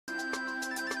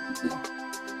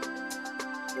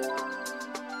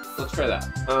Let's try that.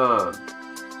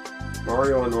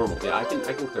 Mario on normal. Yeah, I can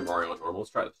clear Mario on normal.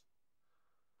 Let's try this.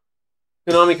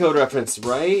 Konami code reference.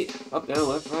 Right, up, down,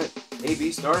 left, right. A,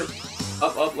 B, start.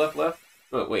 Up, up, left, left.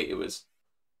 Oh, wait, it was...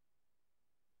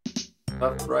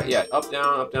 Left, right, yeah, up,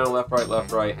 down, left,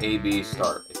 right, A, B,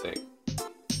 start, I think.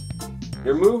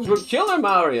 Your moves were killer,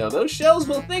 Mario! Those shells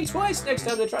will think twice next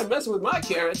time they try messing with my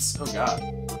carrots! Oh god.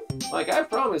 Like I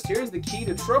promised, here's the key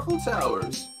to Truffle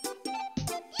Towers.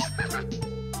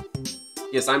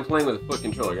 Yes, I'm playing with a foot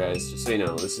controller, guys, just so you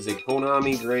know. This is a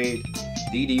Konami-grade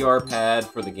DDR pad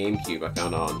for the GameCube I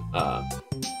found on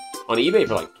eBay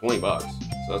for like 20 bucks.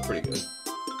 So that's pretty good.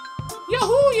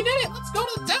 Yahoo! You did it! Let's go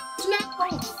to the towers now!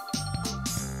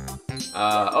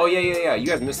 Oh yeah. You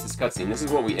guys missed this cutscene. This is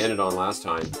what we ended on last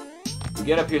time. We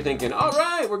get up here thinking,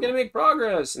 alright, we're gonna make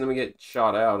progress! And then we get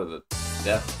shot out of the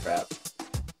death trap.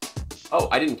 Oh,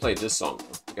 I didn't play this song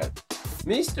though. Okay.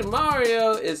 Mr.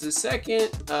 Mario is the second,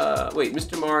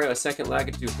 Mr. Mario, a second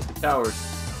Lakitu hit the towers.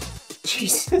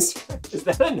 Jesus Christ, is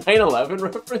that a 9/11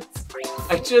 reference?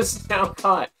 I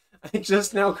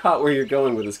just now caught where you're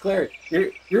going with this, Claire.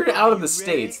 You're out of the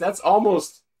States. That's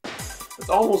almost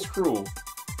cruel.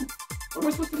 What am I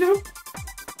supposed to do?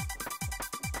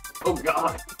 Oh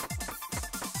god.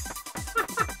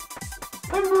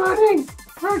 I'm running!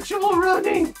 Virtual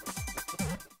running!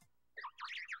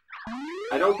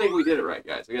 I don't think we did it right,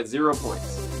 guys. We got 0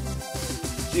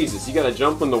 points. Jesus, you gotta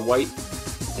jump on the white.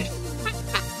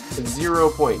 0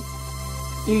 points.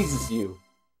 Jesus, you.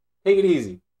 Take it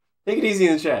easy. Take it easy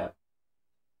in the chat.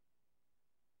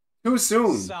 Too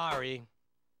soon. Sorry.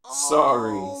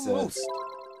 Sorry, says.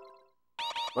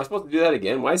 Am I supposed to do that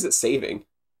again? Why is it saving?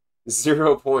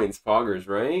 0 points, Poggers,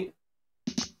 right?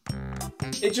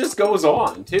 It just goes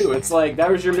on, too. It's like,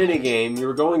 that was your minigame. You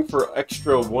were going for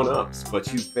extra one-ups,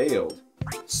 but you failed.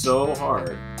 So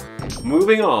hard.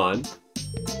 Moving on.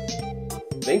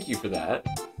 Thank you for that.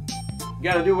 You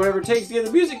gotta do whatever it takes to get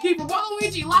the music key from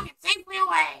Waluigi. Lock it safely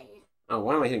away. Oh,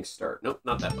 why am I hitting start? Nope,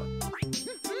 not that button.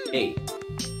 A.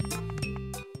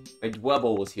 My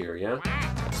Dwebble was here, yeah?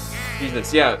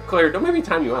 Jesus, yeah, Claire, don't make me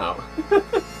time you out.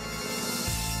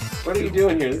 What are you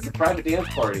doing here? This is a private dance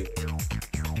party.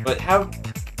 But have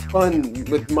fun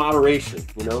with moderation,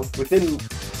 you know? Within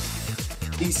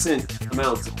decent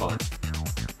amounts of fun.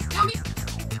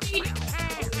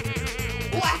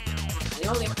 What? I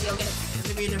only feel good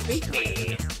to be defeat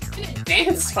me.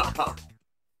 Dance off!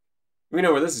 We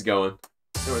know where this is going.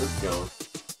 We know where this is going.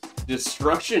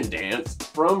 Destruction dance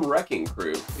from Wrecking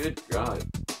Crew. Good God.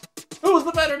 Who's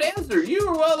the better dancer? You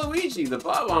or Waluigi? The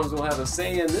Bob-Bombs will have a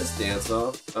say in this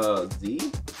dance-off.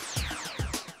 Z?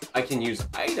 I can use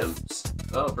items.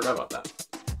 Oh, I forgot about that.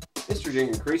 This string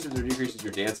increases or decreases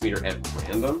your dance meter at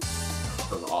random.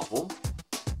 That's awful.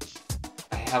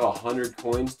 I have 100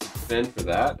 coins to spend for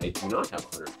that. I do not have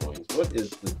 100 coins. What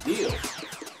is the deal?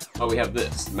 Oh, we have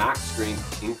this. Max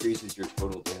strength increases your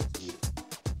total dance meter.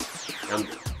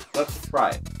 Let's try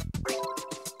it.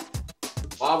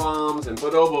 Bob-Bombs and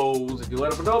Padobos. If you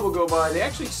let a Padobo go by, they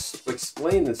actually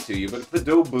explain this to you, but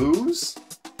Padobos?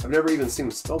 I've never even seen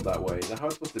them spelled that way. Is that how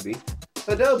it's supposed to be?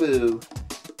 Padobo.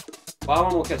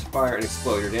 Bob-Bomb will catch fire and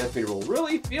explode. Your dance meter will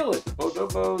really feel it. The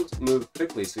Padobos move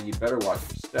quickly, so you better watch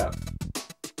your step.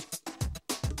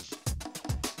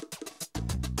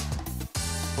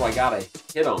 So I gotta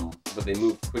hit them, but they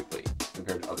move quickly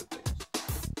compared to other things.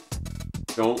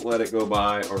 Don't let it go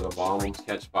by, or the bombs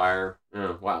catch fire.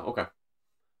 Oh, wow, okay.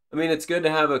 I mean, it's good to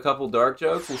have a couple dark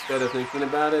jokes instead of thinking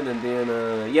about it and being,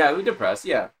 yeah, depressed,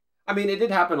 yeah. I mean, it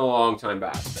did happen a long time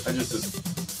back. I just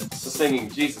was thinking,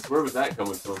 Jesus, where was that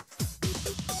coming from?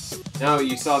 Now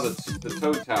you saw the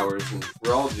Toad Towers, and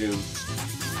we're all doomed.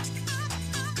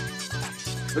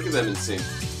 Look at them in sync.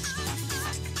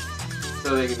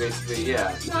 So they can basically,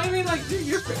 yeah. No, I mean, like,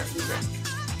 you're fair, you're fair.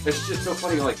 It's just so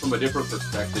funny, like, from a different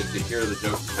perspective to hear the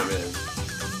jokes come in.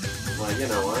 I'm like, you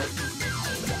know what?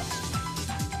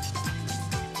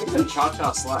 Look at them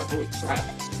cha-cha slide, holy crap.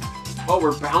 Oh,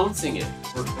 we're bouncing it.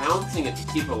 We're bouncing it to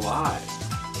keep it alive.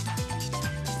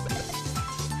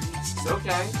 It's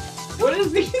okay. What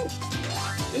is these?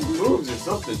 It moves or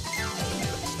something.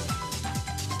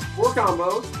 4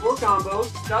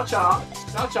 combos, cha-cha,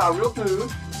 cha-cha, real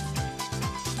smooth.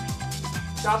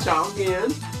 Cha-cha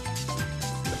again.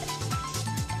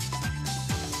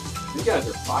 You guys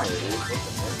are fired, dude. What the heck?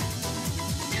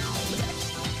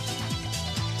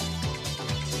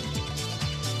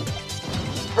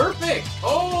 Perfect!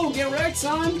 Oh, get wrecked,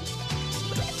 son!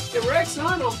 Get wrecked,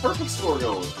 son! Oh, perfect score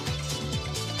going.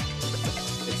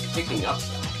 It's picking up,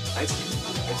 though. Nice.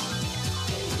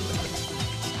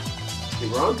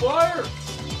 We're on fire!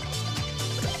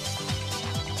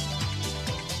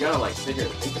 gotta like sit here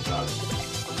and think about it.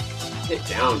 Hit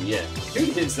down yet. Dude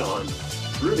hits on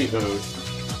Ruby mode.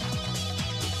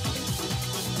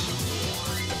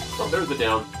 Oh, there's the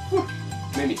down. Whew.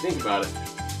 Made me think about it.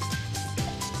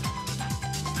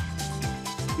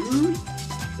 Dude,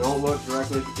 don't look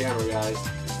directly at the camera, guys.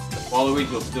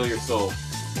 Waluigi will steal your soul.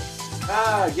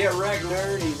 Ah, get wrecked,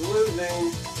 nerd. He's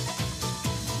losing.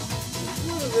 He's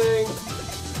losing.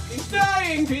 He's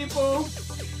dying, people.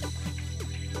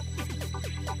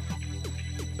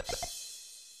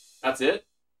 That's it?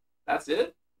 That's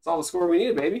it? That's all the score we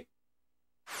needed, baby.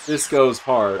 This goes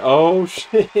hard. Oh,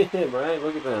 shit, right?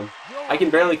 Look at them. I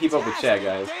can barely keep up with chat,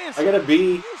 guys. I got a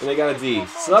B, and they got a D.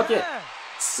 Suck it!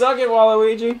 Suck it,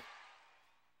 Waluigi!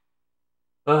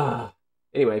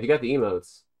 Anyway, if you got the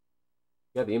emotes.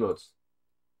 You got the emotes.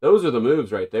 Those are the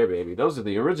moves right there, baby. Those are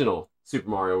the original Super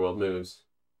Mario World moves.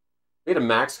 We had a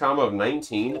max combo of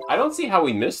 19. I don't see how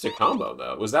we missed a combo,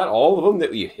 though. Was that all of them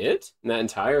that we hit in that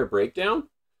entire breakdown?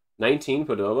 19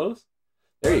 Podobos?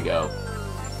 There you go.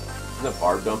 Isn't that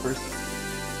barb dumpers?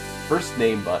 First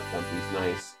name butt dumpies,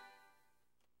 nice.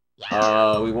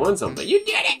 We won something. You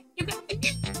did it! You got the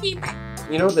gift.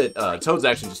 You know that Toad's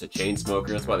actually just a chain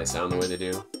smoker, that's why they sound the way they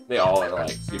do. They all are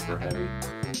like super heavy.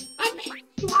 I made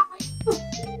you high.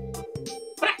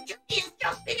 But I just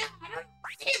just begun. I don't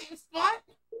see this spot.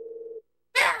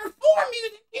 There are 4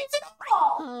 music keys in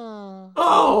all.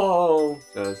 Oh!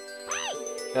 Does.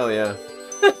 Hell yeah.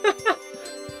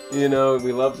 You know,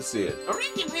 we love to see it.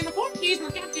 Originally, the 4 keys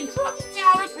were kept in trouble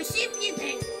towers for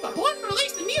safekeeping, but one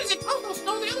released the music, Uncle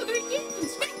stole the other 3 keys and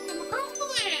smacked them across the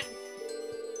land.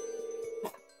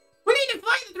 We need to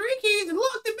find the 3 keys and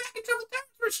lock them back in trouble towers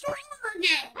for restoring order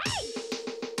again.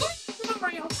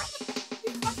 Mario.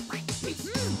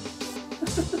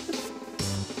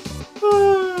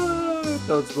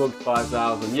 Toad smoked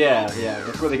 5,000. Yeah,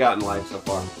 that's what they got in life so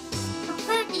far.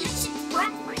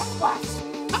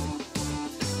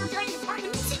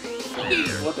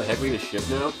 What the heck? We need a ship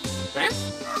now?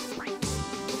 Just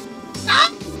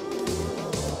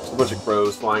a bunch of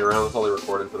crows flying around. That's all they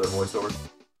recorded for their voiceover.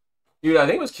 Dude, I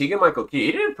think it was Keegan-Michael Key.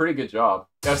 He did a pretty good job.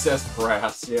 SS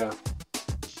Brass, yeah.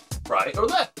 Right or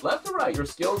left? Left or right? Your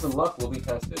skills and luck will be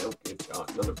tested. Oh, good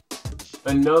God.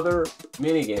 Another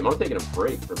mini game. I'm taking a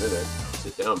break for a minute.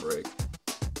 Sit down break.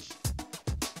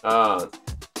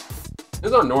 This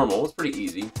is on normal. It's pretty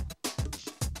easy.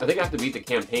 I think I have to beat the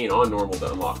campaign on normal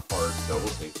to unlock hard, so we'll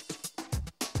see.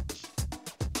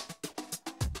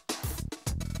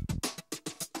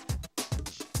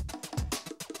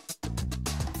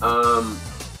 I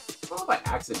don't know if I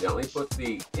accidentally put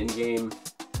the in-game...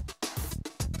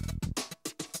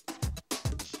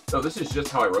 No, this is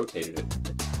just how I rotated it.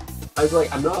 I was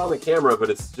like, I'm not on the camera, but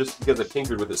it's just because I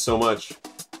tinkered with it so much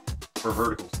for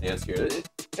vertical stance here.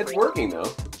 It's working,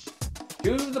 though.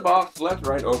 Choose the box, left,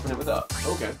 right, open it with up.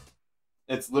 Okay.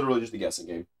 It's literally just a guessing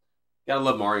game. Gotta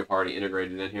love Mario Party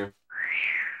integrated in here.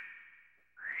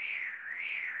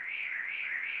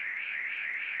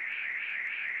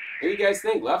 What do you guys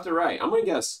think? Left or right? I'm gonna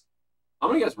guess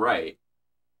right.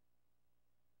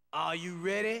 Are you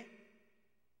ready?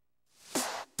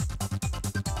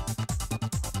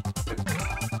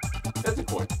 That's a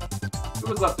coin. It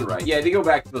was left or right. Yeah, they go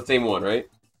back to the same one, right?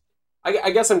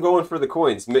 I guess I'm going for the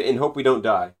coins and hope we don't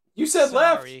die. You said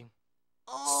left!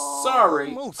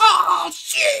 Sorry. Oh,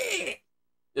 shit!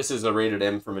 This is a rated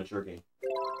M for mature game.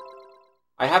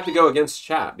 I have to go against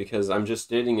chat because I'm just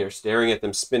sitting here staring at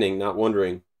them spinning, not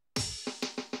wondering.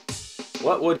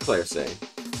 What would Claire say?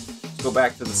 Let's go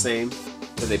back to the same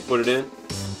that they put it in.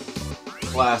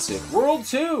 Classic. World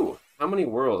 2! How many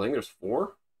worlds? I think there's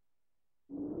 4?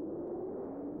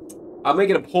 I'll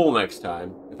make it a poll next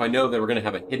time if I know that we're going to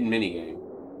have a hidden minigame.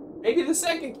 Maybe the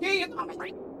second key.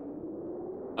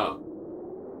 Oh.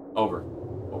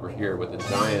 Over here with the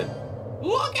giant.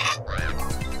 Look at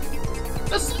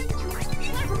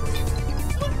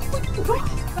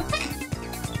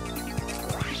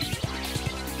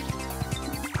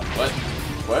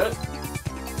What?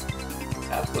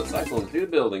 That's what cycling through the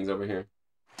buildings over here.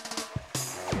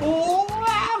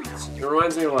 It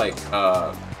reminds me of like,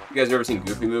 you guys ever seen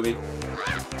Goofy movie?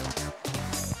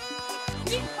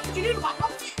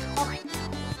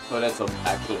 Oh, that's an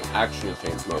actual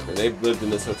chain smoker. They've lived in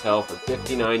this hotel for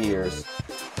 59 years.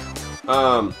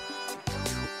 It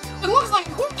looks like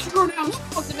a corkscrew now. Look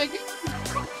what's a big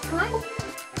corkscrew.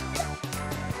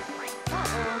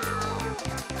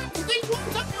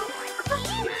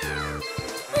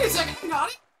 Wait a second, I got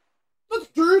it. Let's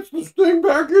dance this thing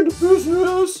back into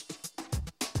business.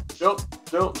 Jump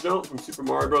from Super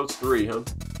Mario Bros. 3, huh?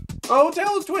 Oh,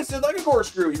 tail is twisted like a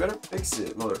corkscrew. You better fix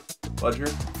it, mother fudger.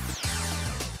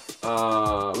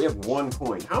 We have 1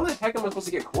 coin. How the heck am I supposed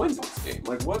to get coins in this game?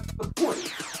 Like, what's the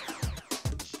point?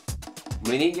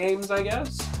 Mini games, I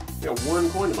guess? We got 1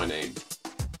 coin in my name.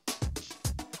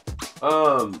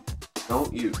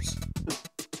 Don't use.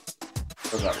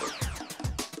 How's that work?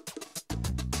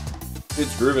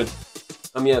 It's grooving.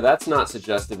 Yeah, that's not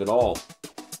suggestive at all.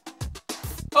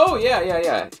 Oh,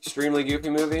 yeah. Extremely goofy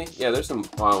movie? Yeah, there's some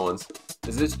wild ones.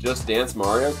 Is this just Dance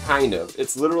Mario? Kind of.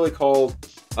 It's literally called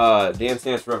Dance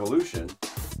Dance Revolution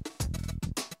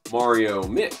Mario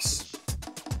Mix.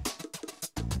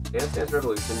 Dance Dance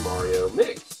Revolution Mario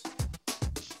Mix.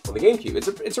 On the GameCube.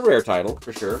 It's a rare title,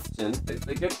 for sure. And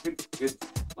they get good,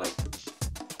 like,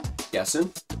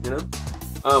 guessing, you know?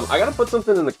 I gotta put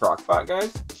something in the crock pot,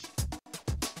 guys.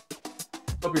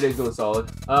 Hope your day's going solid.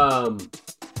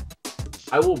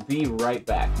 I will be right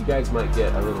back. You guys might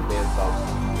get a little dance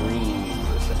off stream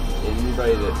for a second.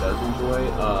 Anybody that does enjoy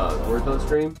Warzone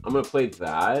stream, I'm gonna play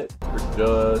that for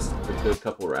just a good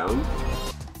couple rounds.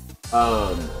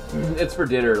 It's for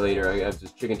dinner later. I have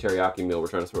this chicken teriyaki meal we're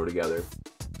trying to throw together.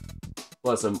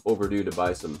 Plus, I'm overdue to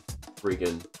buy some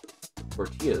freaking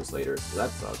tortillas later, so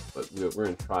that sucks. But we're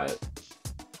gonna try it.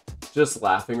 Just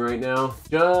laughing right now.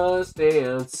 Just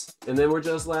dance. And then we're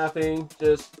just laughing.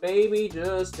 Just, baby,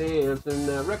 just dance. And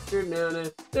that record now,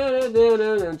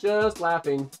 just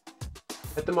laughing.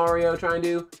 At the Mario trying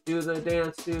to do the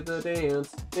dance, do the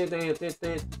dance.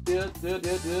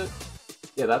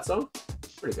 Yeah, that song?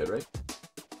 Pretty good, right?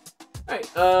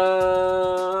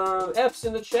 Alright, F's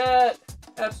in the chat.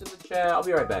 F's in the chat. I'll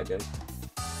be right back, guys.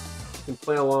 You can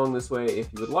play along this way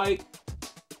if you would like.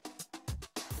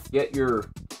 Get your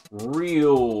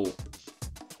real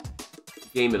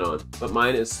gaming on, but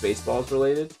mine is Spaceballs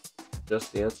related.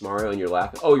 Just Dance Mario, and you're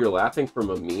laughing. Oh, you're laughing from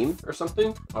a meme or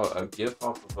something? Oh, a GIF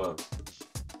off of a.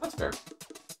 That's fair.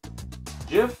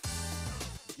 GIF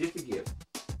a GIF.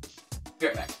 Be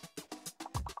right back.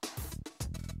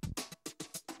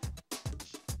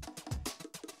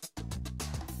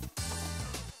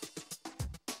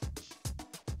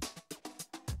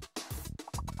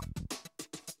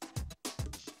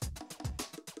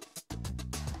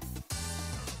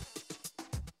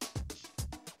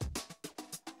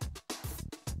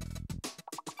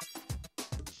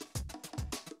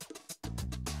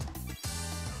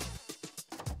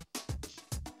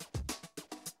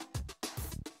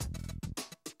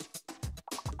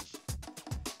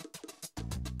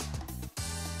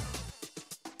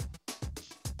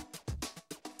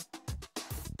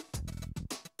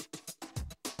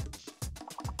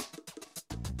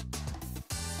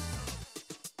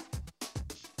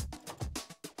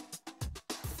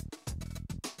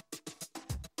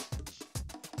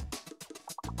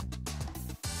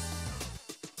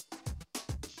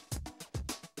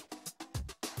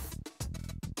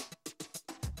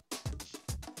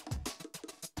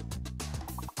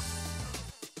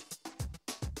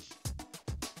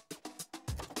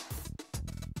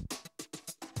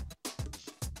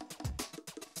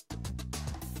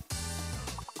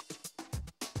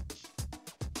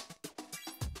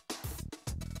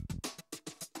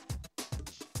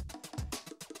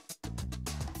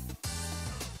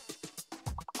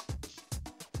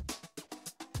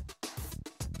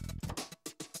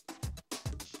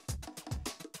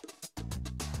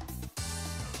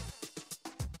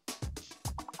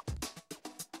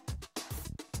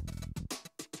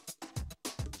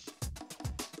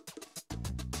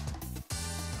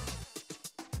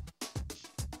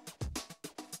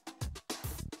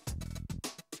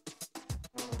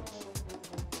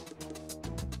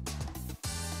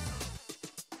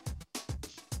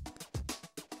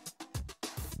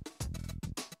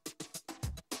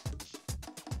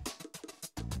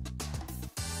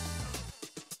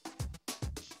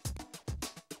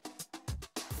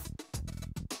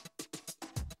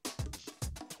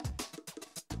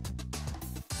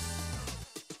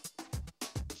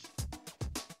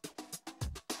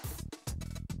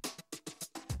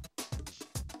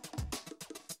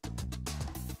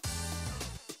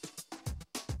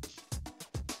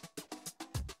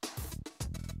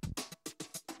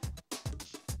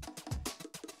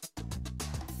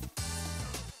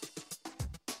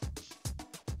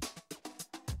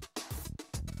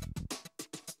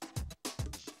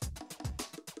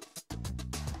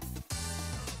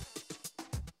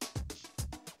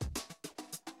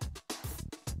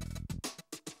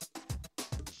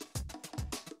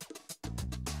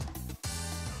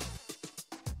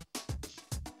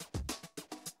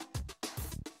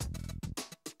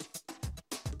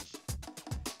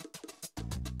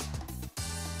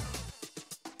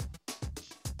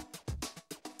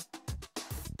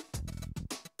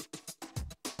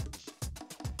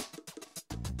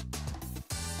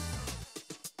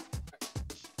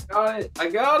 Got it. I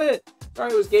got it.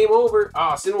 Sorry, it was game over.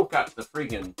 Ah, Sinwolf got the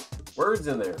freaking words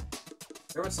in there.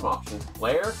 There were some options.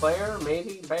 Claire,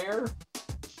 maybe, bear.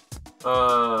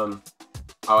 Oh,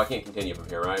 I can't continue from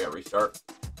here, right? I gotta restart.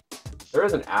 There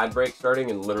is an ad break starting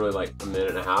in literally like a minute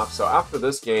and a half. So after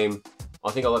this game,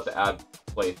 I think I'll let the ad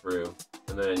play through.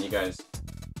 And then you guys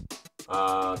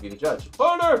be the judge.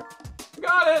 Boner!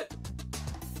 Got it!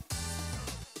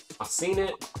 I've seen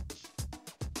it.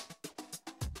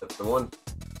 That's the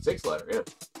 1-6 letter, yeah.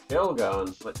 Shell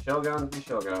gun. Let shell guns be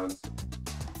shell guns.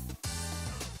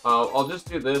 I'll just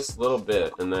do this little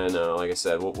bit, and then, like I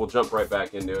said, we'll jump right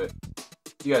back into it.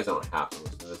 You guys don't have to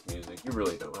listen to this music. You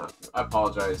really don't have to. I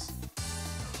apologize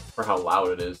for how loud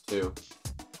it is, too.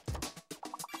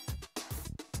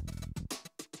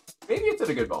 Maybe it's at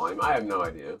a good volume. I have no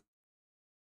idea.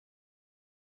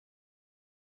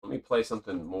 Let me play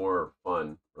something more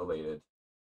fun related.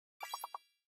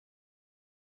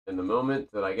 And the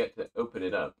moment that I get to open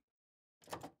it up,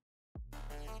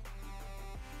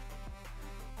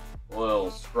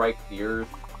 will strike the earth.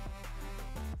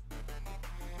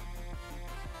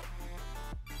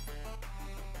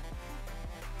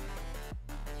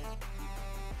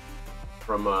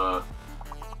 From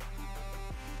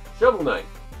Shovel Knight,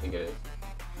 I think it is.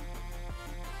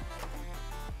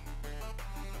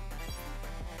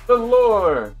 The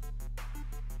lore!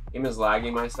 Game is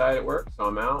lagging my side at work, so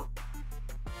I'm out.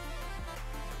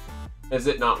 Is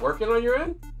it not working on your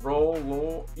end?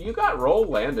 Roll. You got roll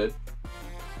landed.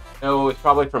 Oh, it's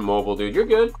probably from mobile, dude. You're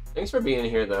good. Thanks for being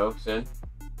here, though, Sin.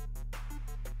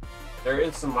 There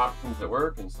is some options that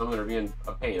work, and some that are being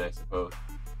a pain, I suppose.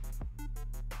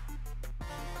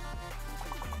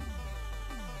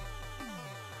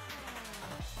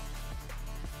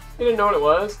 You didn't know what it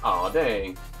was? Aw,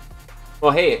 dang.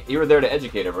 Well, hey, you were there to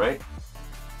educate him, right?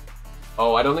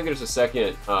 Oh, I don't think there's a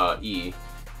second E.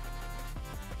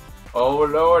 Oh,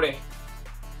 lordy.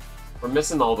 We're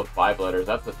missing all the 5 letters.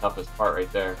 That's the toughest part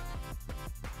right there.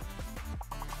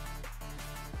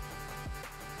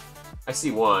 I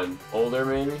see 1. Older,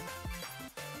 maybe?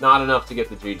 Not enough to get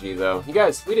the GG, though. You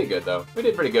guys, we did good, though. We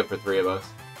did pretty good for 3 of us.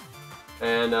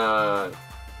 And, I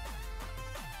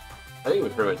think it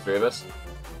was pretty much 3 of us.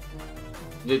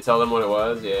 You did tell them what it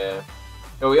was? Yeah.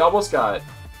 So we almost got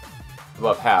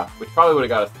above half, which probably would have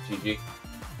got us the GG.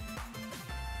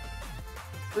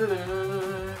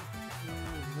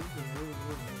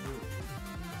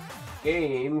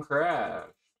 Game crash.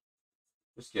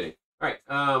 Just kidding. Alright,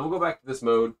 we'll go back to this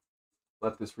mode.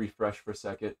 Let this refresh for a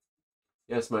second.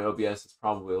 Yes, my OBS is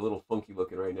probably a little funky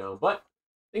looking right now, but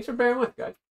thanks for bearing with,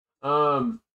 guys.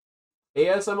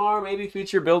 ASMR, maybe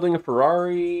feature building a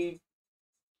Ferrari.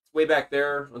 It's way back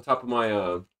there on top of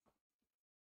my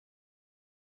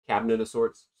cabinet of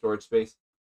sorts, storage space.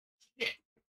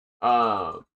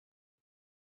 Here's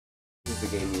the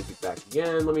game music back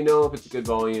again. Let me know if it's a good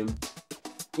volume.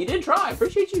 You did try.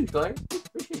 Appreciate you, Claire.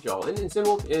 Appreciate y'all. And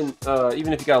Sinwolf, and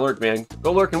even if you got lurk, man,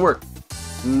 go lurk and work.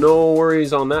 No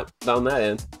worries on that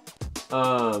end.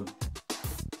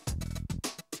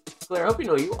 Claire, I hope you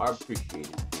know you are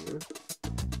appreciated here.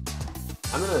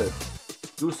 I'm gonna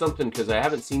do something because I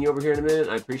haven't seen you over here in a minute.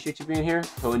 I appreciate you being here.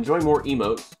 So enjoy more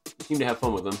emotes. You seem to have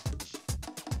fun with them.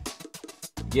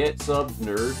 Get subs,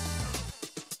 nerd.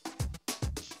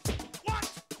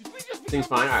 Things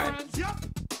fine. All right.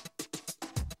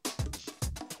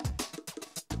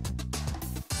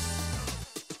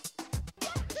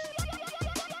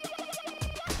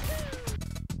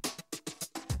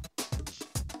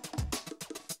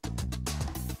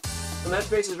 And that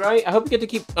space is right. I hope you get to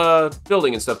keep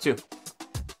building and stuff too.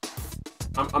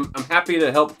 I'm happy to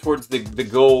help towards the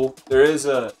goal. There is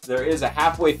a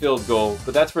halfway filled goal,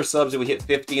 but that's for subs that we hit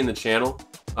 50 in the channel.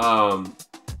 I'll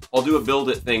do a build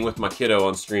it thing with my kiddo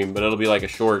on stream, but it'll be like a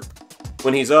short.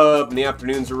 When he's up and the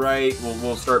afternoons are right,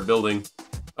 we'll start building.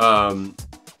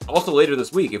 Also later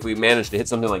this week, if we manage to hit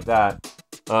something like that.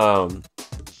 Oh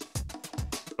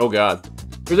god.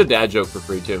 Here's a dad joke for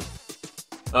free too.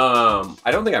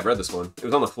 I don't think I've read this one. It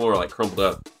was on the floor, like crumpled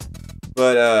up.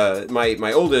 But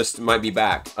my oldest might be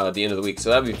back at the end of the week, so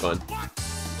that'd be fun.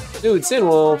 Dude,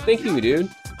 Sinwolf, thank you, dude.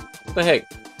 What the heck?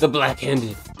 The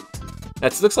black-handed.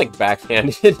 That looks like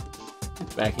backhanded.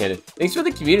 Backhanded. Thanks for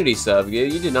the community sub.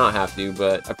 You did not have to,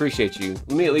 but I appreciate you.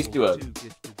 Let me at least do a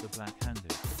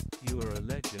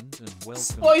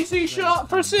spicy shot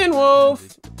for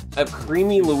Sinwolf. A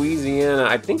creamy Louisiana.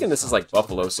 I'm thinking this is like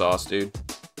buffalo sauce, dude.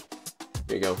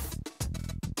 Here you go.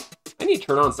 I need to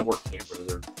turn on some more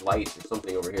cameras or lights or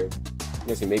something over here. You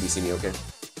guys can maybe see me okay.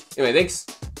 Anyway, thanks.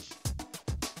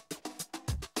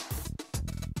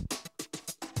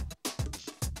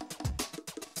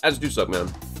 As do suck, man.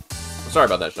 Sorry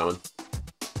about that, Shaman.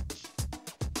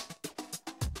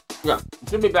 Yeah,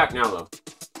 should be back now, though.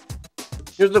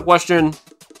 Here's the question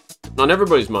on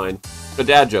everybody's mind. A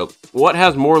dad joke. What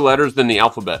has more letters than the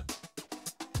alphabet?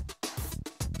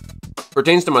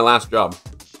 Pertains to my last job.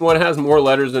 What has more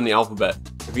letters than the alphabet?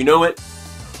 If you know it,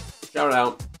 shout it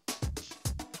out. It's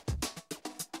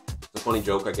a funny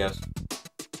joke, I guess.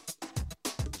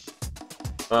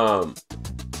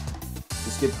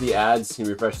 Just skip the ads and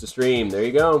refresh the stream. There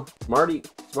you go. Smarty.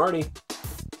 Smarty.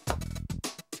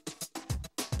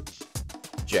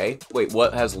 J? Wait,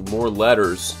 what has more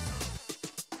letters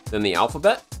than the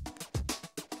alphabet?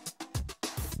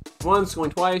 Once, going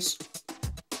twice.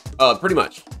 Pretty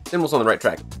much. Symbol's on the right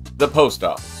track. The post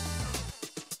office.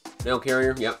 Mail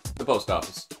carrier? Yep, the post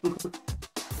office.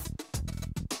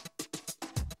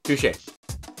 Touche.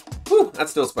 Whew, that's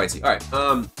still spicy. Alright,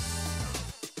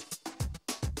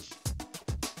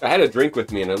 I had a drink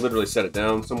with me and I literally set it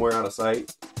down somewhere out of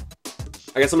sight.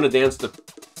 I guess I'm gonna dance to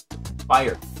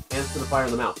fire. Dance to the fire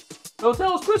in the mouth. Don't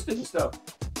tell us twisted and stuff.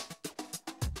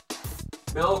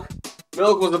 Milk.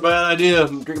 Milk was a bad idea.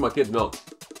 I'm drinking my kid's milk.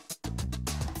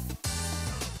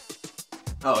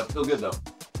 Oh, it's still good though.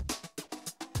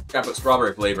 Gotta put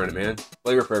strawberry flavor in it, man.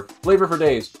 Flavor for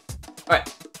days.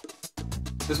 Alright.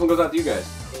 This one goes out to you guys.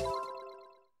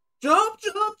 Jump,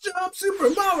 jump, jump, Super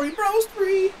Mario Bros.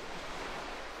 3.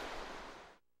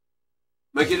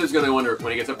 My kid is gonna wonder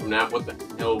when he gets up from nap what the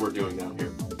hell we're doing down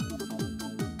here.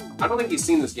 I don't think he's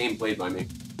seen this game played by me.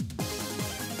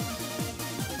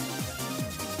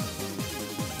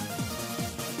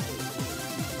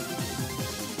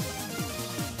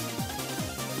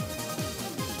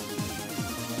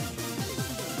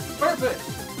 Perfect!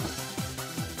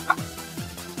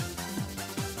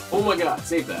 Oh my god,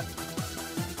 save that.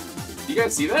 You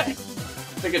guys see that?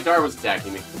 The guitar was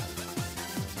attacking me.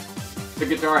 The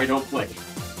guitar I don't play.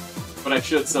 But I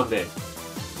should someday.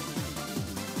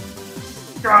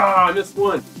 Ah, I missed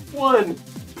one. One!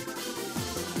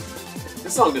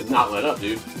 This song does not let up,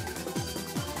 dude.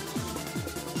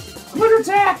 I'm under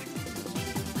attack!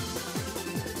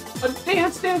 A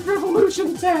Dance Dance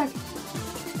Revolution attack!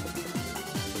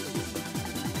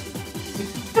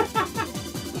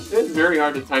 It's very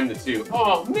hard to time the two.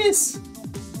 Oh, miss!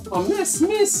 Oh, miss!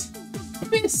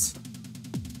 Miss!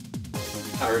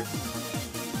 Tired.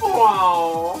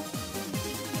 Oh!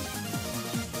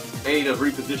 I need to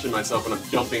reposition myself when I'm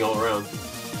jumping all around.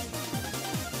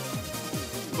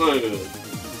 I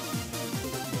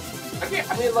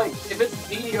mean, like, if it's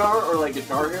DDR or, like,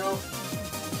 Guitar Hero, I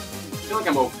feel like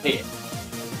I'm okay.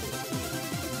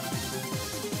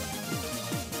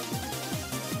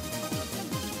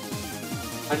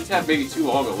 I just have maybe too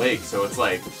long a leg, so it's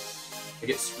like, I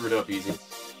get screwed up easy.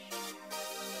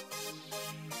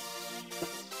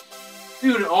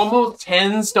 Dude, almost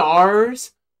 10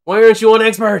 stars? Why aren't you an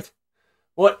expert?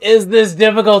 What is this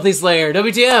difficulty slayer?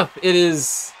 WTF? It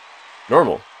is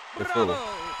normal. It's normal.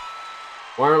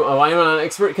 Why am I not an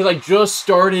expert? Because I just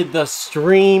started the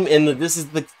stream and this is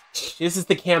the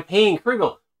campaign.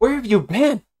 Kriggle, where have you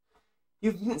been?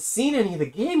 You haven't seen any of the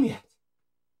game yet.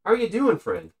 How are you doing,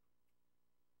 friend?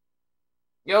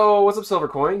 Yo, what's up, Silver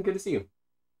Coin? Good to see you.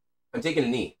 I'm taking a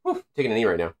knee. Whew, taking a knee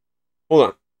right now.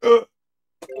 Hold on.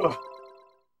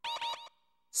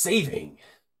 Saving.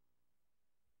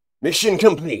 Mission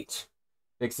complete.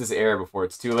 Fix this error before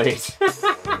it's too late.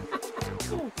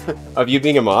 Of you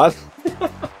being a mod?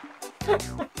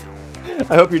 I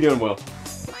hope you're doing well.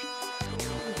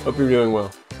 Hope you're doing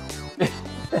well.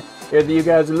 Here you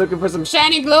guys are looking for some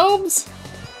shiny globes?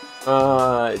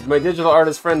 My digital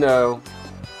artist friend, though,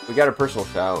 we got a personal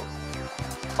shout.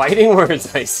 Fighting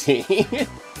words, I see.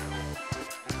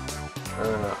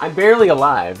 I'm barely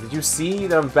alive. Did you see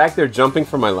that I'm back there jumping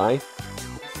for my life?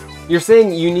 You're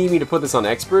saying you need me to put this on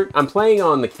expert? I'm playing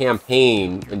on the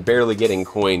campaign and barely getting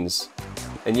coins.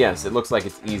 And yes, it looks like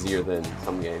it's easier than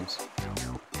some games.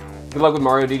 Good luck with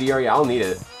Mario DDR. Yeah, I'll need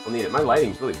it. I'll need it. My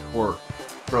lighting's really poor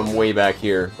from way back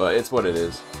here, but it's what it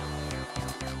is.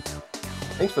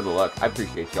 Thanks for the luck. I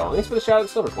appreciate y'all. Thanks for the shout out to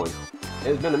Silver Coin.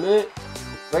 It's been a minute.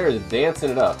 Claire is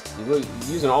dancing it up.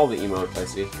 He's using all the emotes, I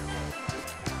see.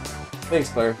 Thanks,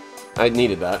 Claire. I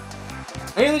needed that.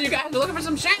 I hear that you guys are looking for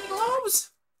some shiny globes!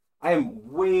 I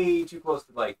am way too close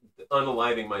to, like,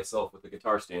 unaliving myself with the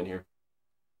guitar stand here.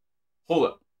 Hold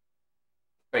up.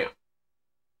 Bam.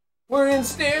 We're in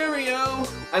stereo!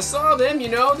 I saw them, you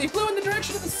know. They flew in the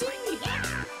direction of the sea!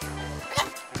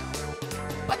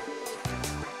 What?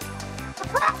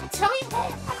 I tell you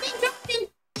what, I've been talking.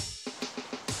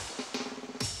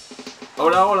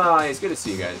 Hola, it's good to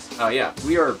see you guys. Yeah,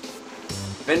 we are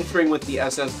venturing with the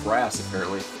SS Brass,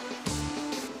 apparently.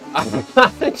 I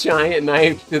got a giant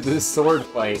knife to this sword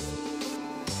fight.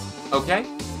 Okay.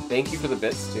 Thank you for the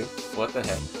bits, too. What the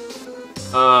heck?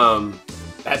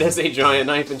 That is a giant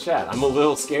knife in chat. I'm a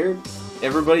little scared.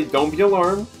 Everybody, don't be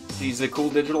alarmed. She's a cool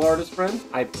digital artist friend.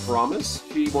 I promise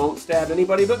she won't stab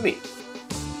anybody but me.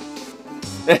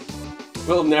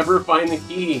 We'll never find the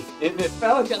key. If it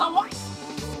fell,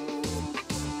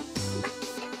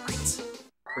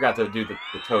 forgot to do the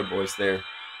Toad voice there.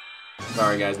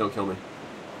 Sorry, guys, don't kill me.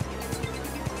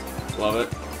 Love it.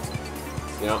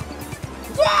 Yeah.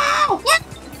 Wow! What?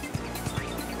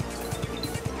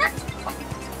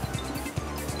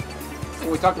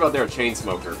 We talked about their chain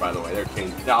smoker, by the way. They're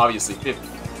chain, obviously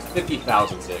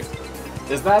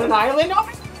 50,006. Is that an island? Oh,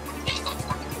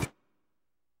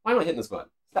 why am I hitting this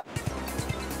button? Stop.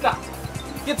 Stop.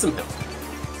 Get some help.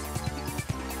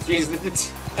 Jeez, it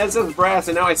says brass,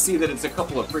 and now I see that it's a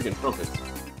couple of friggin' trumpets.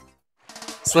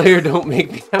 Slayer, don't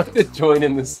make me have to join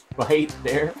in this fight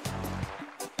there.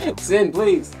 Sin,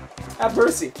 please. Have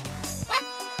mercy.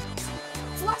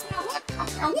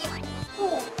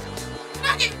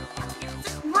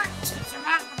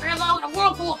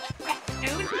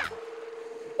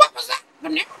 What was that?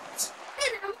 Bananas?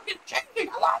 Maybe I'm looking changing.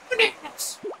 I love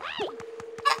bananas.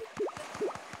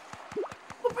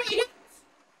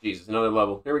 Jesus, another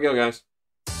level. Here we go, guys.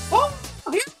 Oh,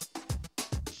 here.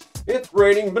 It's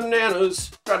raining bananas.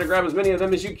 Try to grab as many of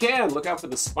them as you can. Look out for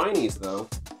the spinies, though.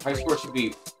 High score should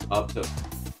be up to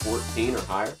 14 or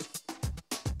higher.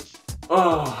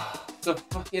 Oh,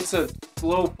 it's a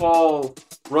slow fall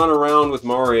run around with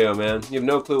Mario, man. You have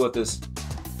no clue what this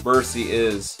mercy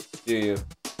is, do you?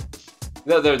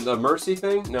 The mercy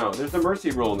thing? No, there's a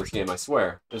mercy rule in this game, I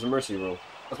swear. There's a mercy rule.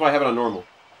 That's why I have it on normal.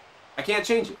 I can't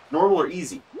change it. Normal or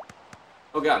easy.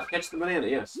 Oh god, catch the banana,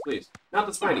 yes, please. Not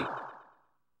the spiny.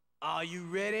 Are you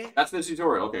ready? That's the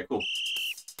tutorial, okay, cool.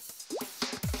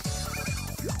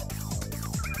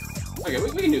 Okay,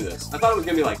 we can do this. I thought it was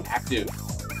gonna be like active.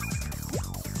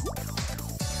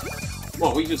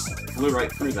 Well, we just flew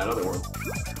right through that other one.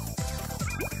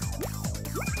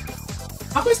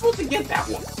 How am I supposed to get that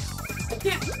one? I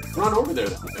can't run over there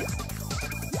that way.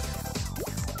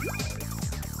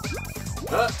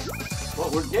 Well,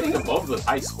 we're getting above the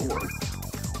high score.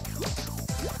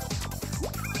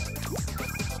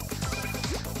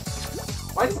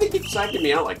 Why did they keep psyching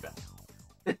me out like that?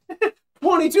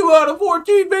 22 out of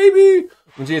 14, baby!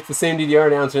 It's the same DDR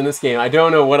announcer in this game. I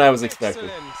don't know what I was expecting.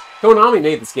 Excellent. Konami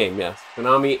made this game, yes.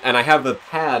 Konami, and I have the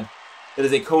pad that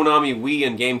is a Konami Wii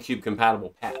and GameCube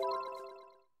compatible pad.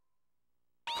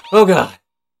 Oh god.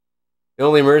 The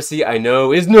only mercy I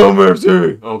know is no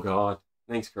mercy! Oh god.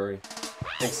 Thanks, Curry.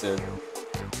 Thanks, Sin.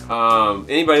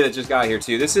 Anybody that just got here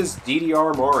too, this is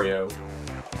DDR Mario.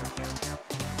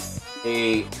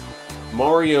 A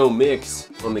Mario mix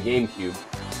on the GameCube.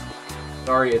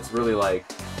 Sorry, it's really like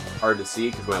hard to see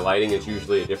because my lighting is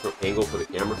usually a different angle for the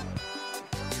camera.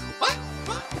 What?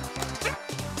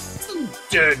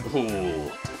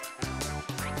 Deadpool.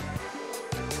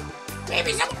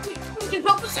 Maybe somebody can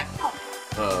help us out.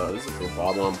 This is for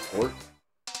Bob on Port.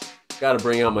 Gotta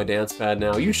bring out my dance pad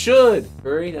now. You should!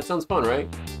 Hurry, that sounds fun, right?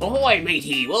 Ahoy,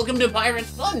 matey! Welcome to Pirate's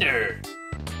Thunder!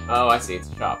 Oh, I see, it's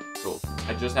a shop. Cool.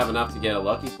 I just have enough to get a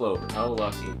lucky clover. How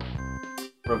lucky.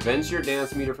 Prevents your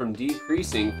dance meter from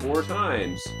decreasing 4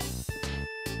 times.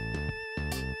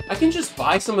 I can just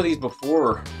buy some of these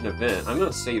before an event. I'm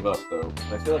gonna save up, though.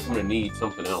 I feel like I'm gonna need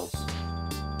something else.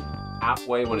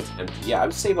 Halfway when it's empty. Yeah, I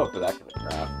would save up for that kind of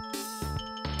crap.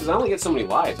 Because I only get so many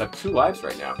lives. I have 2 lives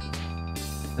right now.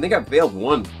 I think I failed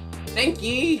 1. Thank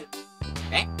ye.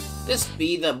 This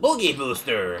be the boogie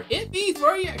booster. It be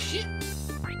for your ship.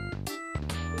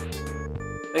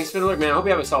 Thanks for the look, man. I hope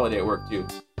you have a solid day at work, too.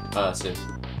 Sid.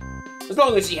 As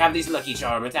long as you have these lucky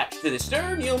charm attached to the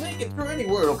stern, you'll make it through any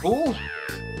whirlpool.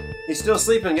 He's still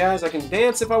sleeping, guys. I can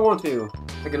dance if I want to.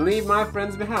 I can leave my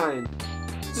friends behind.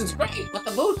 This is great, but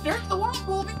the booster, the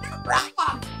whirlpool be no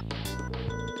problem.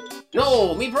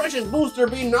 No, me precious booster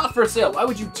be not for sale. Why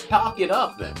would you talk it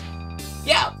up then?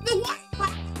 Yeah, the white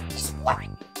is white.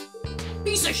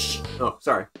 Piece of shit. Oh,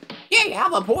 sorry. Yeah, you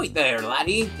have a point there,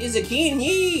 laddie. Is a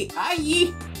kidney.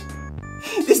 Aye.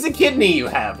 This is a kidney you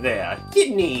have there.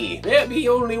 Kidney. There be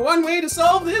only one way to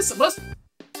solve this. Must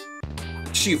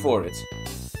shoot for it.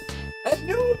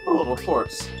 No, of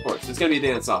course. It's gonna be a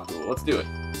dance-off duel. Let's do it.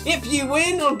 If you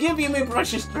win, I'll give you my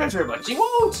precious treasure, but you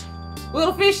won't.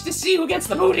 We'll fish to see who gets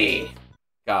the booty.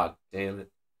 God damn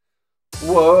it.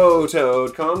 Whoa,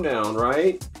 Toad, calm down,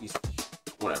 right?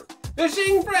 Whatever.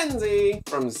 Fishing Frenzy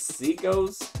from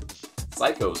Psycho's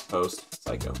post.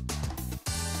 Psycho.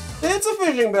 It's a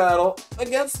fishing battle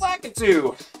against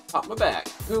Lakitu. pop my back.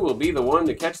 Who will be the one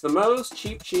to catch the most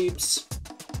Cheep Cheeps?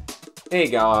 Hey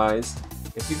guys,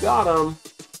 if you got them,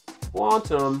 want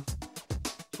them,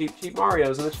 Cheep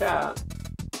Mario's in the chat.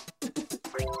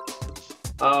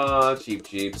 Cheep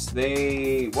Cheeps.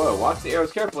 Whoa, watch the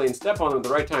arrows carefully and step on them at the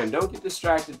right time. Don't get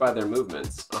distracted by their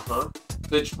movements.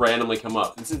 They just randomly come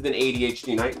up. This is an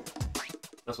ADHD night.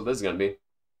 That's what this is gonna be.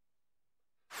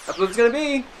 That's what it's gonna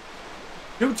be.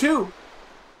 2-2.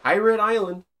 Pirate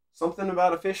Island. Something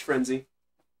about a fish frenzy.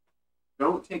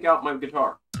 Don't take out my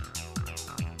guitar.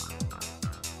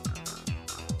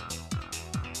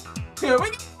 Here we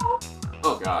go.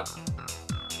 Oh god.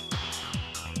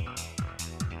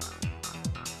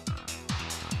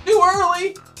 Too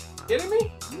early! Kidding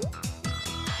me?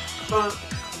 Fun,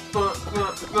 fun,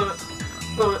 fun, fun,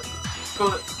 fun,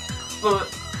 fun, fun,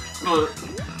 fun.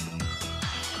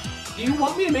 Do you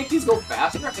want me to make these go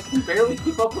faster? I can barely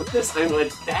keep up with this. I'm a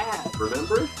dad,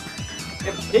 remember?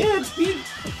 If kids, be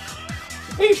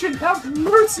patient, have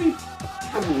mercy.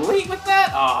 I'm late with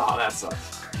that? Oh, that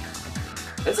sucks.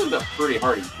 This is a pretty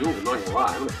hardy duel, I'm not gonna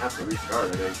lie. I'm gonna have to restart,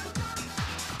 I think.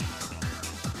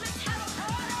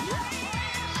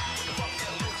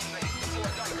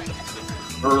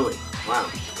 Early. Wow.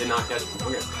 Did not catch me.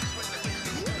 Okay.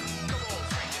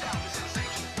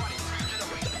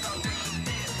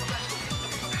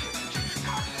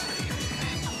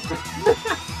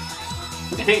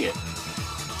 Dang it.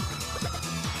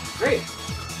 Great.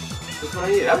 That's what I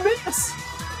need. A miss!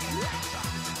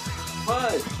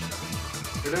 Fudge.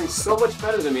 They're doing so much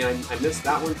better than me. I missed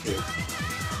that one too.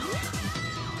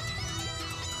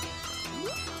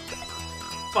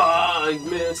 I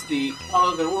missed the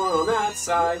other one on that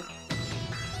side.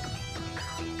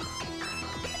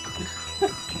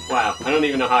 Wow, I don't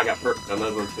even know how I got perfect on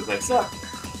those ones because I suck.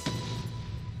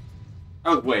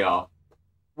 I was way off.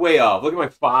 Way off. Look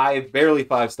at my barely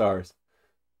 5 stars.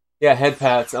 Yeah, head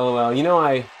pats, lol. You know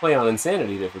I play on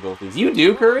insanity difficulties. You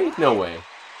do, Curry? No way.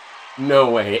 No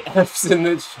way. F's in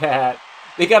the chat.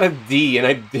 They got a D and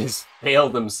I just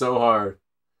failed them so hard.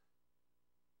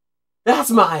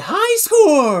 That's my high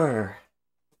score!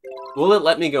 Will it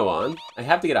let me go on? I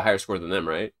have to get a higher score than them,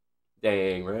 right?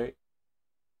 Dang, right?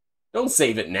 Don't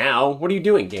save it now. What are you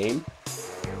doing, game?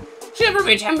 Shiver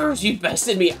me timbers, you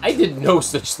bested me. I did no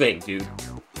such thing, dude.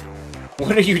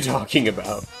 What are you talking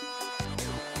about?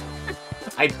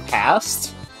 I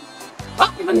passed?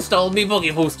 I've installed me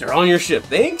Boogie Booster on your ship,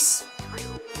 thanks?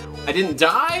 I didn't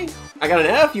die? I got an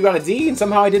F, you got a D, and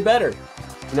somehow I did better.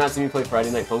 You not seen me play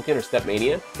Friday Night Funkin' or Step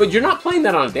Mania? But you're not playing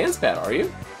that on a dance pad, are you?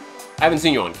 I haven't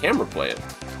seen you on camera play it.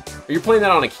 Or you're playing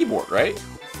that on a keyboard, right?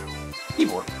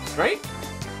 Keyboard, right?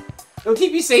 They'll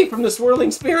keep you safe from the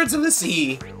swirling spirits of the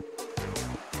sea.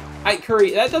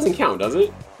 Curry, that doesn't count, does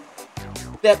it?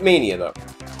 Step Mania, though.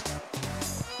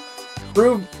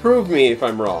 Prove me if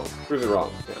I'm wrong. Prove it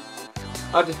wrong. Yeah.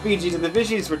 I'll just feed you to the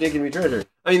fishies for taking me treasure.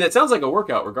 I mean, that sounds like a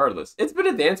workout regardless. It's been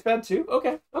a dance pad too?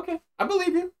 Okay, okay. I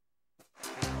believe you.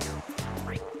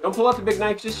 Don't pull out the big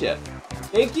knife just yet.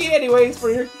 Thank you anyways for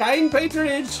your kind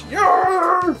patronage.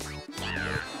 Yarr!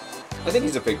 I think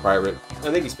he's a fake pirate.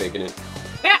 I think he's faking it.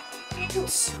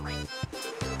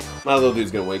 My little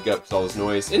dude's gonna wake up to all this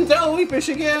noise until we fish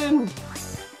again.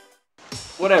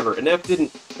 Whatever, an F didn't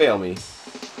fail me.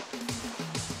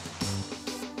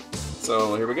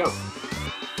 So here we go.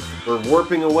 We're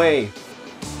warping away.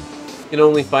 Can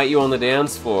only fight you on the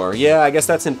dance floor. Yeah, I guess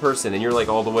that's in person, and you're like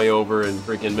all the way over in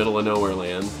freaking middle of nowhere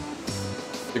land.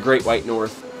 The Great White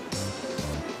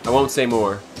North. I won't say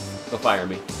more. They'll fire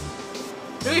me.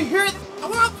 Do you hear that?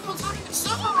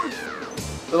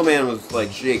 Little man was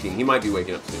like shaking. He might be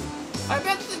waking up soon. I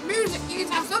bet this music needs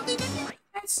to have something to do with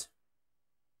this.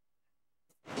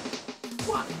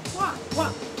 What?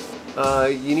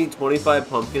 You need 25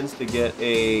 pumpkins to get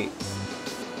a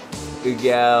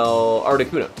Gal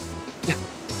Articuno.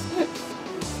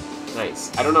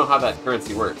 Nice. I don't know how that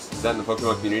currency works. Is that in the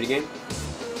Pokemon community game?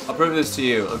 I'll prove this to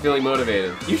you. I'm feeling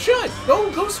motivated. You should!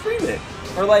 Go stream it!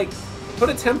 Or like, put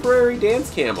a temporary dance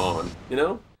cam on, you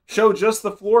know? Show just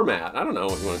the floor mat. I don't know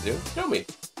what you want to do. Show me.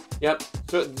 Yep.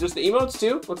 So just the emotes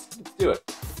too? Let's do it.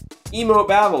 Emote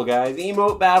battle, guys.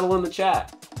 Emote battle in the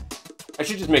chat. I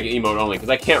should just make it emote only, because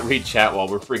I can't read chat while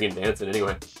we're freaking dancing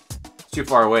anyway. It's too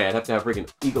far away. I'd have to have freaking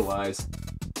eagle eyes.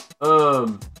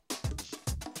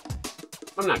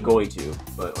 I'm not going to,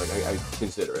 but like I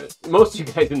consider it. Most of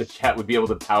you guys in the chat would be able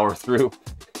to power through.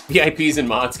 VIPs and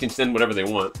mods can send whatever they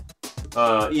want.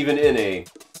 Even in a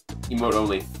emote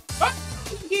only.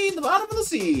 The bottom of the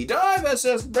sea. Dive,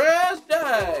 SS Brass,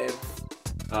 dive.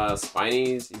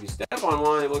 Spinies. If you step on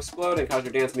one, it will explode and cause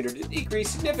your dance meter to decrease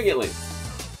significantly.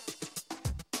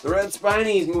 The red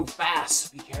spinies move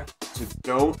fast. Be careful. So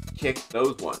don't kick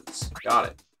those ones. Got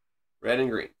it. Red and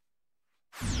green.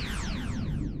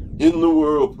 In the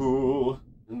whirlpool.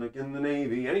 In the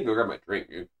Navy. I need to go grab my drink,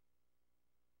 dude.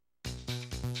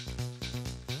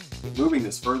 I'm moving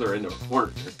this further into a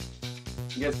corner here.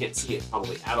 You guys can't see it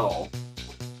probably at all.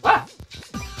 Ah!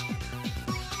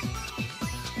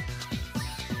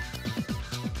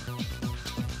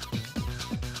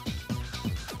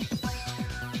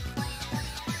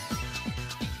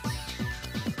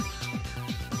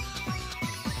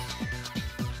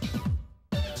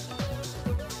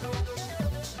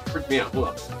 Freak me out. Hold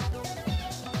up.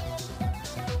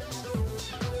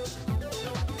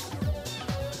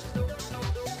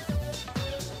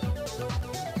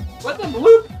 What the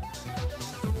bloop?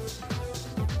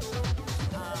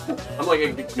 I'm like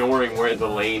ignoring where the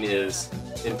lane is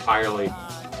entirely. Am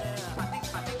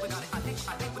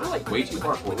I like way too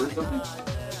far forward or something?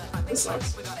 This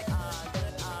sucks.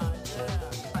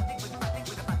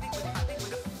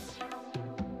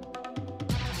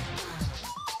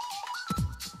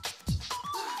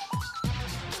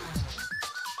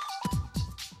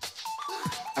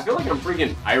 I feel like I'm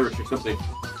freaking Irish or something.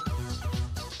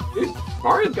 Dude,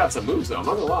 Mario's got some moves though, I'm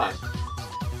not gonna lie.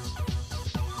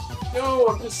 No,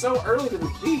 I'm just so early to the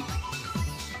beat.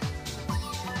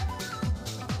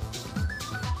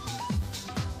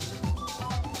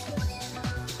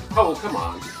 Oh, come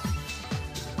on.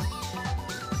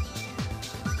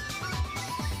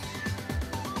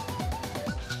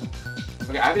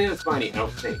 Okay, I haven't hit a spiny, I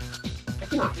don't think. I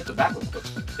cannot hit the backwards foot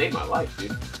to save my life,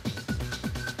 dude.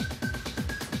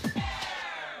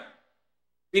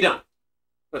 Be done.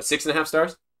 What, 6.5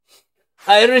 stars?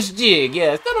 Irish jig,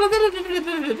 yes.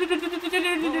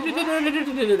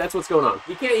 That's what's going on.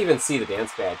 You can't even see the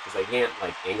dance pad because I can't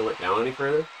like angle it down any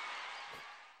further.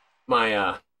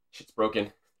 My shit's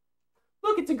broken.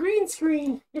 Look, it's a green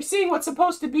screen. You're seeing what's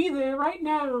supposed to be there right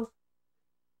now.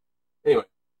 Anyway.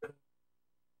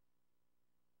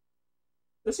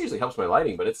 This usually helps my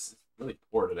lighting, but it's really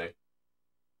poor today.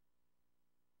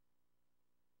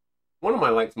 One of my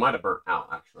lights might have burnt out,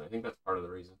 actually. I think that's part of the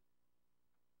reason.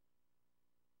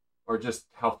 Or just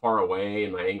how far away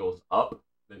and my angle's up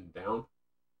than down.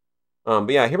 But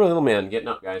yeah, I hear my little man getting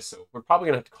up, guys, so we're probably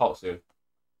going to have to call it soon.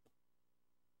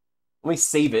 Let me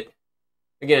save it.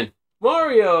 Again,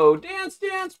 Mario, Dance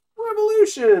Dance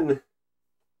Revolution!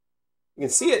 You can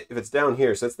see it if it's down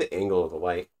here, so that's the angle of the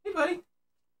light. Hey, buddy.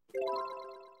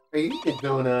 Are you eating a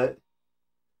donut?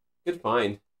 Good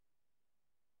find.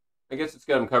 I guess it's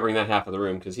got him covering that half of the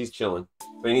room because he's chilling.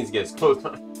 But he needs to get his clothes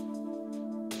on.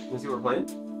 You wanna see what we're playing?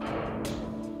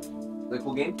 Is that a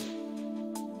cool game?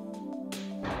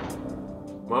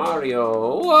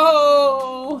 Mario!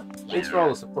 Whoa! Thanks for all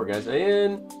the support, guys.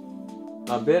 And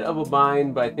a bit of a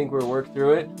bind, but I think we'll work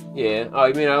through it. Yeah. Oh,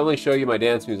 I mean, I only show you my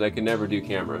dance moves. I can never do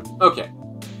camera. Okay.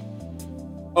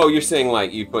 Oh, you're saying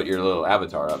like you put your little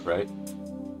avatar up, right?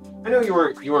 I know you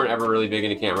weren't ever really big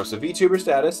into camera, so VTuber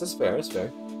status, that's fair, that's fair.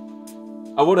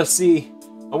 I wanna see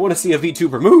a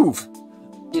VTuber move!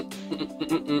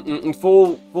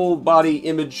 Full body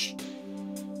image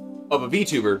of a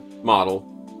VTuber model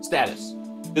status.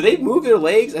 Do they move their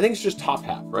legs? I think it's just top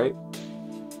half, right?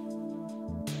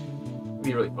 It'd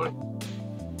be really funny.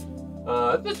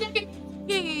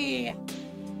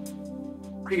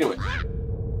 Speaking of which,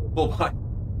 full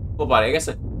body. I guess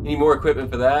I need more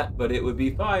equipment for that, but it would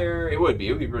be fire. It would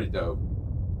be pretty dope.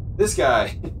 This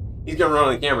guy, he's gonna run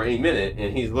on the camera any minute,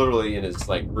 and he's literally in his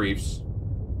like briefs.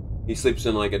 He sleeps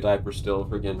in like a diaper still,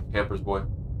 freaking Pampers boy.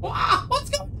 Wow, what's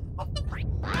going on?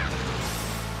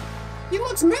 He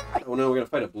looks mad. Oh no, we're gonna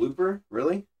fight a blooper?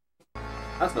 Really?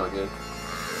 That's not good.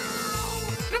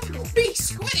 Big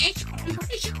Squidditch! I'm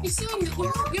pretty sure we saw him.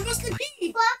 Give us the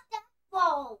key!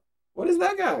 What is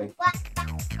that guy?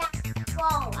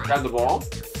 Grab the ball?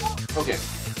 Okay,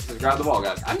 let's grab the ball,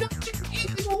 guys. I'm not sure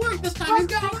anything will work this time. He's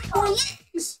got 4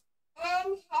 legs!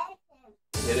 And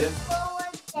Hit him?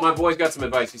 My boy's got some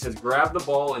advice. He says grab the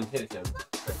ball and hit him.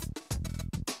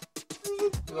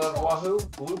 Wahoo?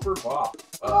 Blooper Bob.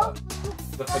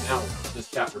 The finale of this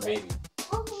chapter, maybe.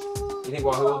 You think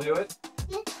Wahoo will do it?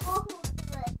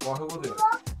 Wahoo will do it.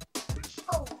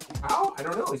 How? I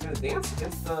don't know. He's gonna dance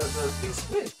against the big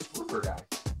squid blooper guy.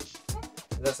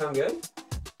 Does that sound good?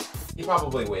 He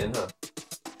probably win, huh?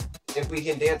 If we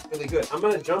can dance really good. I'm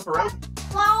gonna jump around.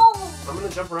 I'm gonna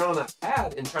jump around on that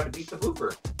pad and try to beat the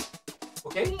blooper.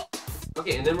 Okay?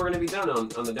 Okay, and then we're gonna be done on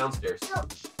the downstairs. Oh,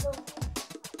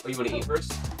 you wanna eat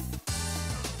first?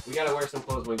 We gotta wear some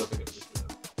clothes when we go pick up sister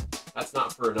though. That's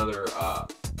not for another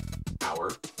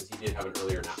hour, because he did have an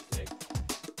earlier nap today.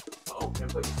 Uh-oh,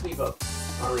 can't put your sleeve up.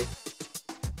 Sorry.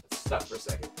 stuck for a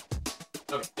second.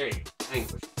 Okay, there you go. Hang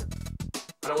push.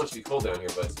 I don't want you to be cold down here,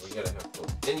 bud, so we gotta have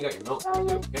cold. Then you got your milk too,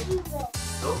 okay?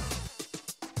 Milk?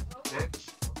 Snack?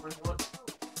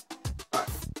 Alright.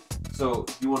 So,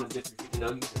 you want to dip your chicken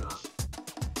nuggets or not?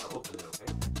 I'll open it,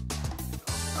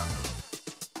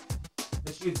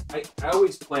 okay? I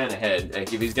always plan ahead.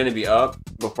 Like, if he's gonna be up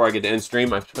before I get to end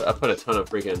stream, I put a ton of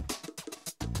freaking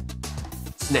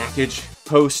snackage,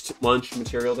 post-lunch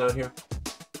material down here.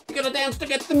 You gotta dance to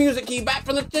get the music key back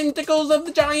from the tentacles of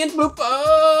the giant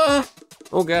boopa!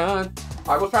 Oh god.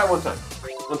 Alright, we'll try it one time.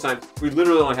 One time. We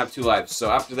literally only have 2 lives, so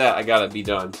after that, I gotta be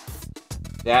done.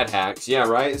 Dad hacks. Yeah,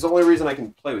 right? It's the only reason I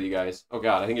can play with you guys. Oh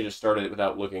god, I think I just started it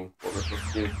without looking what we're supposed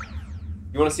to do.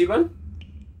 You wanna see, bud?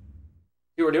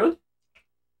 See what we're doing?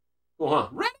 Cool, huh?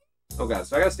 Ready? Oh god,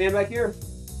 so I gotta stand back here.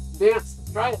 Dance.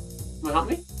 Try it. You wanna help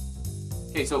me?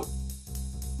 Okay, so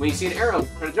when you see an arrow,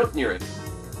 try to jump near it.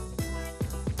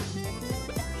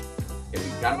 Okay, we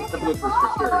gotta get the bloopers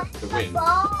for sure to win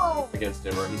against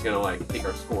him, or he's gonna like take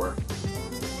our score.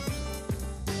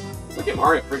 Look at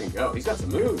Mario freaking go. He's got some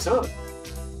moves, huh?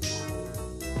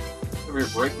 Over here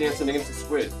breakdancing against the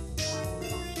squid.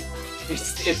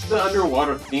 It's the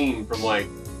underwater theme from like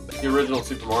the original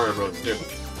Super Mario Bros. Too.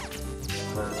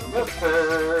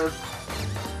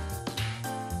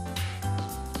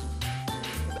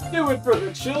 Do it for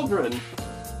the children.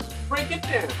 Break it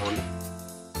down.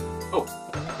 Oh.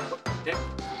 Okay.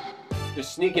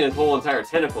 Just sneaking his whole entire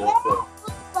tentacle.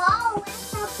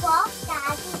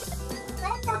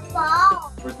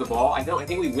 Where's the ball? I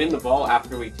think we win the ball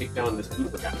after we take down this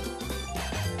Koopa guy.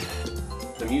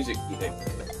 The music key thing.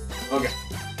 Okay.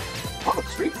 On the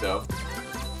streak though.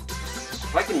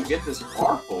 If I can get this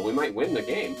bar full, we might win the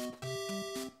game.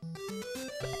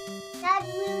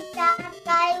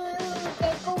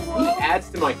 He adds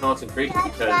to my concentration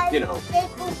because, you know,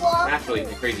 naturally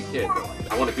he's a crazy kid.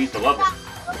 I want to beat the level.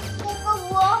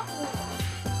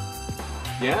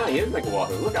 Yeah, he is like a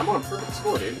wahoo. Look, I'm on a perfect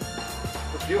score, dude.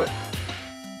 Let's do it.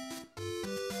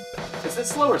 It's a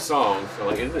slower song, so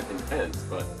like it isn't intense,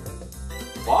 but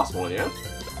lost one, yeah?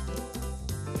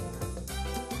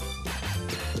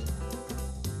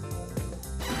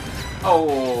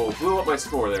 Oh, blew up my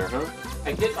score there, huh?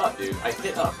 I hit up, dude. I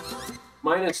hit up.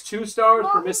 Minus 2 stars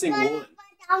for missing 1.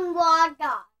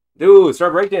 Dude,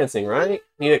 start breakdancing, right?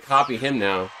 Need to copy him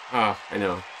now. Ah, I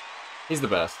know. He's the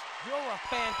best. You're a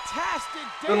fantastic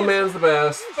dancer. Little man's the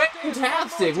best.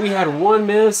 Fantastic. We had 1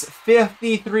 miss,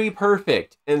 53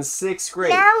 perfect, and 6th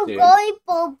grade, dude.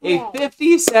 A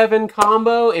 57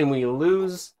 combo, and we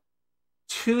lose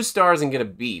 2 stars and get a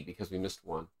B because we missed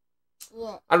 1.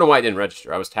 Yeah. I don't know why I didn't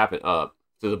register. I was tapping up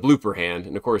to the blooper hand,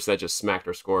 and of course that just smacked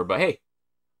our score. But hey,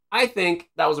 I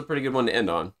think that was a pretty good one to end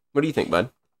on. What do you think, bud?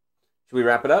 Should we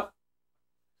wrap it up?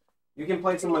 You can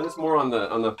play some of this more on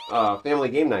the family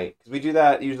game night, because we do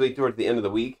that usually towards the end of the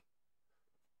week.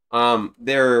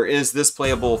 There is this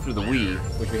playable through the Wii,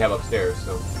 which we have upstairs.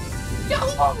 So,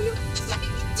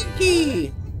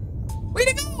 way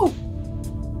to go!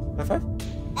 High five.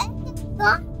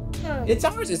 It's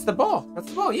ours. It's the ball. That's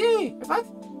the ball. Yay! High five.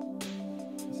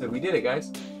 So we did it,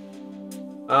 guys.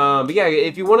 But yeah,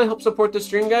 if you want to help support the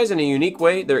stream, guys, in a unique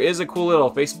way, there is a cool little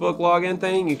Facebook login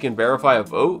thing. You can verify a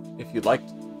vote if you'd like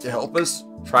to help us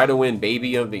try to win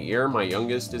Baby of the Year. My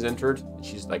youngest is entered.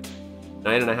 She's like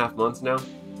 9.5 months now.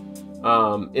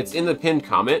 It's in the pinned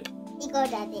comment.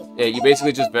 Yeah, you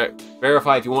basically just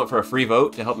verify if you want for a free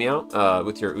vote to help me out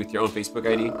with your own Facebook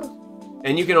ID.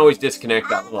 And you can always disconnect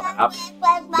that little app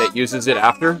that uses it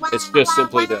after. It's just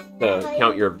simply to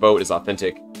count your vote as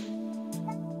authentic.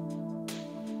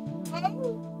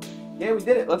 Yeah, we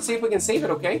did it. Let's see if we can save it,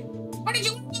 okay? How did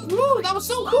you do? Ooh, that was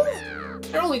so cool.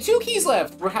 There are only 2 keys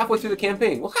left. We're halfway through the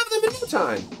campaign. We'll have them in no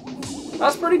time.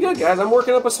 That's pretty good, guys. I'm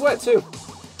working up a sweat, too.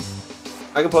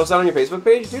 I can post that on your Facebook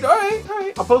page? Dude, all right, all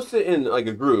right. I'll post it in, like,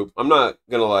 a group. I'm not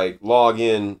gonna, like, log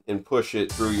in and push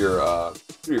it through your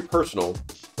personal.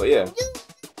 But, yeah. I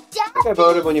think I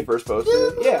voted when you first posted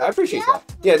it. Yeah, I appreciate that.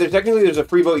 Yeah, there's a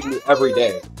free vote you can do every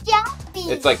day.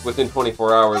 It's like within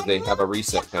 24 hours they have a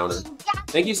reset counter.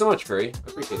 Thank you so much, Curry. I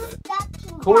appreciate that.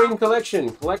 Coin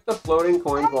collection. Collect the floating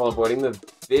coins while avoiding the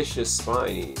vicious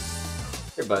spinies.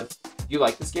 Here, bud. Do you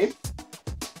like this game?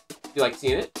 Do you like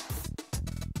seeing it?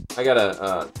 I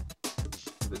gotta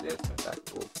the dance back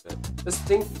a little bit. This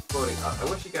thing keeps floating up. I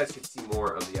wish you guys could see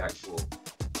more of the actual.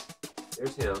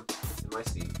 There's him in my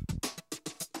seat.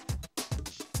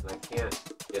 And I can't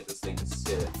get this thing to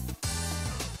sit.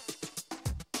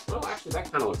 Well, actually, that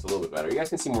kind of looks a little bit better. You guys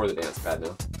can see more of the dance pad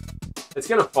now. It's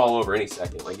gonna fall over any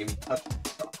second. Like, if you touch it,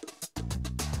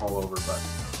 fall over, but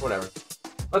whatever.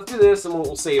 Let's do this and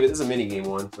we'll save it. This is a mini game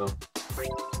one, so.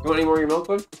 You want any more of your milk,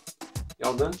 bud?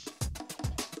 Y'all done?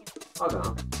 Oh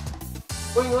no.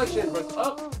 Winning election, press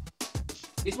up.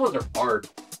 These ones are hard.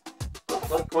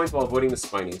 Collect coins while avoiding the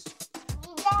spinies.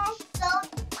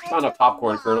 Found a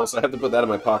popcorn kernel, so I have to put that in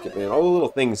my pocket, man. All the little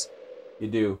things you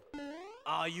do.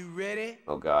 Are you ready?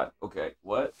 Oh god. Okay.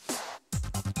 What?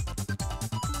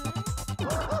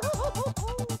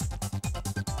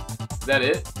 Is that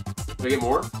it? Do I get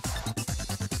more?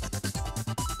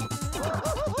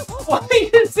 Why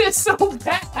is this so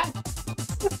bad?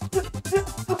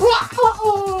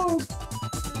 Wow!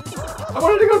 I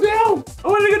wanted to go down! I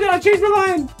wanted to go down! I changed my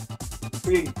mind!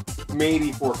 We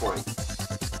maybe 4 coins.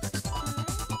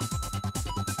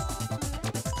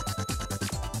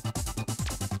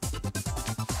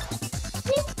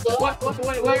 What?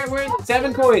 Where?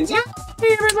 7 coins! Yay,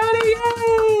 everybody!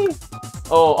 Yay!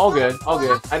 Oh, all good. All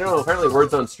good. I don't know. Apparently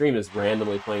Words on Stream is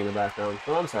randomly playing in the background.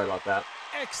 So I'm sorry about that.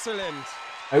 Excellent.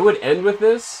 I would end with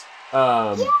this.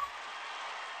 You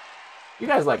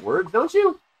guys like words, don't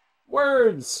you?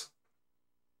 Words!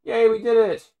 Yay, we did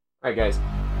it! Alright, guys.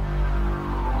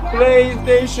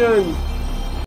 PlayStation!